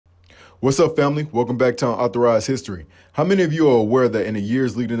What's up, family? Welcome back to Unauthorized History. How many of you are aware that in the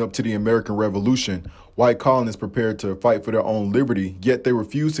years leading up to the American Revolution, white colonists prepared to fight for their own liberty, yet they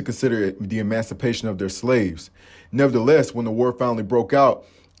refused to consider the emancipation of their slaves? Nevertheless, when the war finally broke out,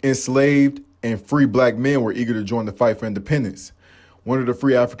 enslaved and free black men were eager to join the fight for independence. One of the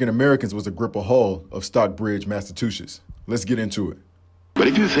free African Americans was Agrippa Hall of Stockbridge, Massachusetts. Let's get into it. But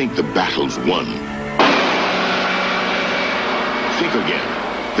if you think the battle's won, think again.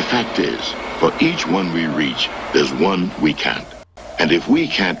 The fact is, for each one we reach, there's one we can't. And if we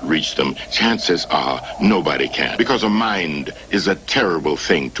can't reach them, chances are nobody can. Because a mind is a terrible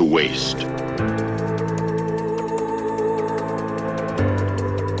thing to waste.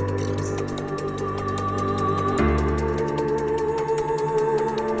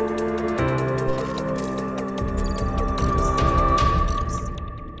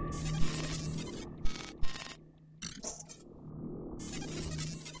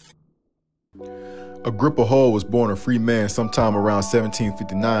 Agrippa Hall was born a free man sometime around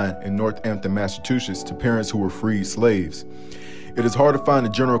 1759 in Northampton, Massachusetts, to parents who were freed slaves. It is hard to find a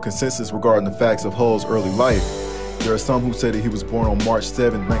general consensus regarding the facts of Hall's early life. There are some who say that he was born on March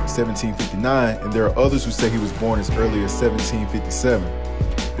 7, 1759, and there are others who say he was born as early as 1757.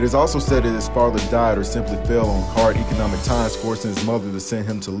 It is also said that his father died or simply fell on hard economic times, forcing his mother to send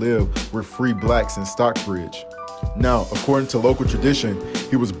him to live with free blacks in Stockbridge. Now, according to local tradition,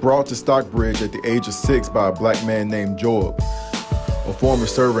 he was brought to Stockbridge at the age of 6 by a black man named Joab, a former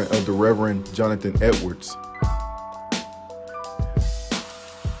servant of the Reverend Jonathan Edwards.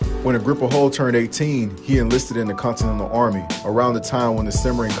 When Agrippa Hall turned 18, he enlisted in the Continental Army, around the time when the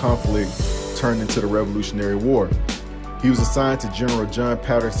simmering conflict turned into the Revolutionary War. He was assigned to General John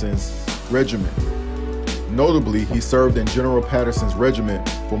Patterson's regiment. Notably, he served in General Patterson's regiment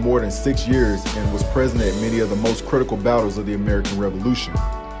for more than 6 years and was present at many of the most critical battles of the American Revolution.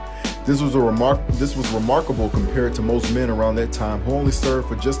 This was remarkable compared to most men around that time who only served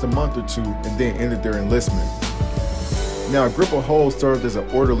for just a month or two and then ended their enlistment. Now, Agrippa Hall served as an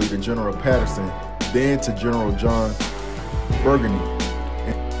orderly to General Patterson, then to General John Burgundy.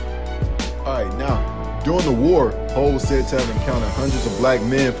 Alright, now, during the war, Hall was said to have encountered hundreds of black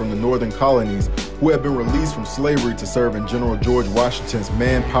men from the northern colonies who had been released from slavery to serve in General George Washington's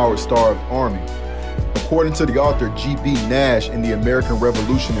man-powered starved army. According to the author G.B. Nash in The American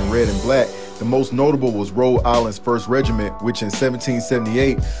Revolution in Red and Black, the most notable was Rhode Island's 1st Regiment, which in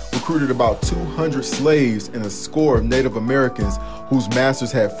 1778 recruited about 200 slaves and a score of Native Americans whose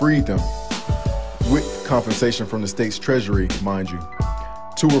masters had freed them, with compensation from the state's treasury, mind you,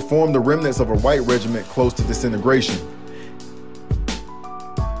 to reform the remnants of a white regiment close to disintegration.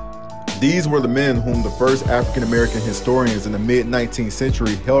 These were the men whom the first African-American historians in the mid-19th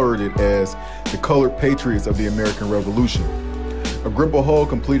century heralded as the colored patriots of the American Revolution. Agrippa Hall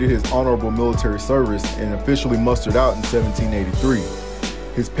completed his honorable military service and officially mustered out in 1783.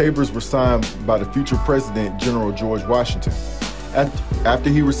 His papers were signed by the future president, General George Washington.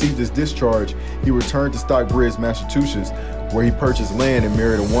 After he received his discharge, he returned to Stockbridge, Massachusetts, where he purchased land and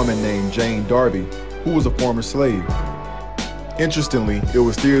married a woman named Jane Darby, who was a former slave. Interestingly, it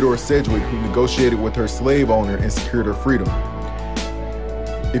was Theodore Sedgwick who negotiated with her slave owner and secured her freedom.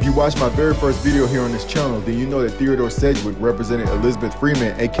 If you watched my very first video here on this channel, then you know that Theodore Sedgwick represented Elizabeth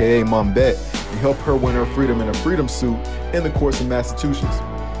Freeman, aka Mom Bet, and helped her win her freedom in a freedom suit in the courts of Massachusetts.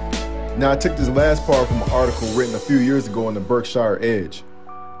 Now, I took this last part from an article written a few years ago in the Berkshire Edge.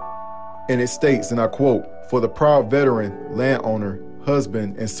 And it states, and I quote, "For the proud veteran, landowner,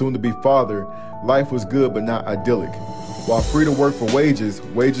 husband, and soon-to-be father, life was good but not idyllic. While free to work for wages,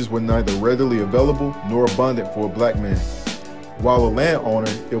 wages were neither readily available nor abundant for a black man. While a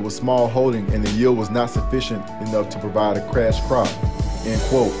landowner, it was small holding and the yield was not sufficient enough to provide a cash crop." End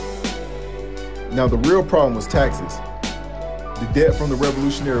quote. Now, the real problem was taxes. The debt from the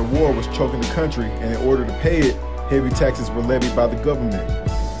Revolutionary War was choking the country, and in order to pay it, heavy taxes were levied by the government.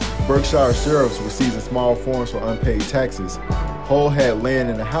 Berkshire sheriffs were seizing small farms for unpaid taxes. Hall had land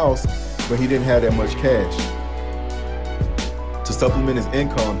in the house, but he didn't have that much cash. To supplement his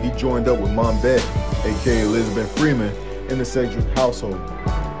income, he joined up with Mom Bet, aka Elizabeth Freeman, in the Sedgwick household.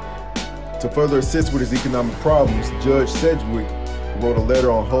 To further assist with his economic problems, Judge Sedgwick wrote a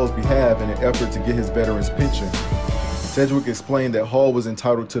letter on Hall's behalf in an effort to get his veteran's pension. Sedgwick explained that Hall was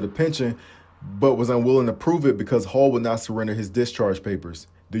entitled to the pension, but was unwilling to prove it because Hall would not surrender his discharge papers,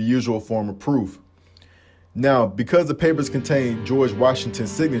 the usual form of proof. Now, because the papers contained George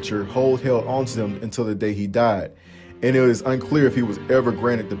Washington's signature, Hall held onto them until the day he died, and it is unclear if he was ever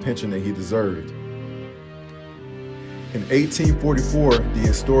granted the pension that he deserved. In 1844, the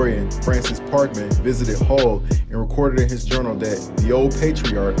historian Francis Parkman visited Hall and recorded in his journal that the old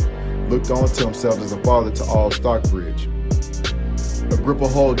patriarch looked on to himself as a father to all Stockbridge. Agrippa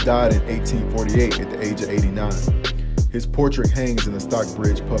Hall died in 1848 at the age of 89. His portrait hangs in the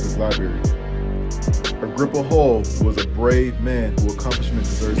Stockbridge Public Library. Agrippa Hall was a brave man whose accomplishment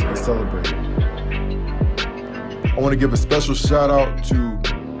deserves to be celebrated. I want to give a special shout out to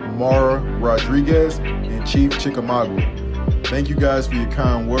Mara Rodriguez and Chief Chickamauga. Thank you guys for your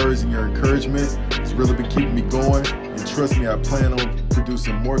kind words and your encouragement. It's really been keeping me going. And trust me, I plan on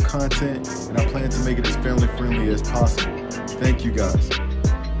producing more content, and I plan to make it as family friendly as possible. Thank you guys.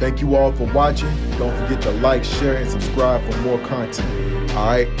 Thank you all for watching. Don't forget to like, share, and subscribe for more content. All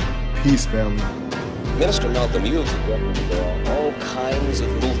right, peace, family. Minister Malcolm, you have suggested there are all kinds of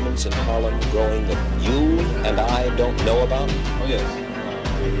movements in Harlem growing that you and I don't know about? Oh, yes.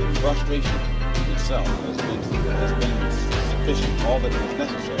 The frustration itself has been sufficient, all that is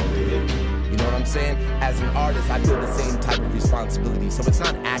necessary to get. You know what I'm saying? As an artist, I feel the same type of responsibility. So it's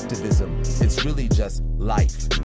not activism. It's really just life.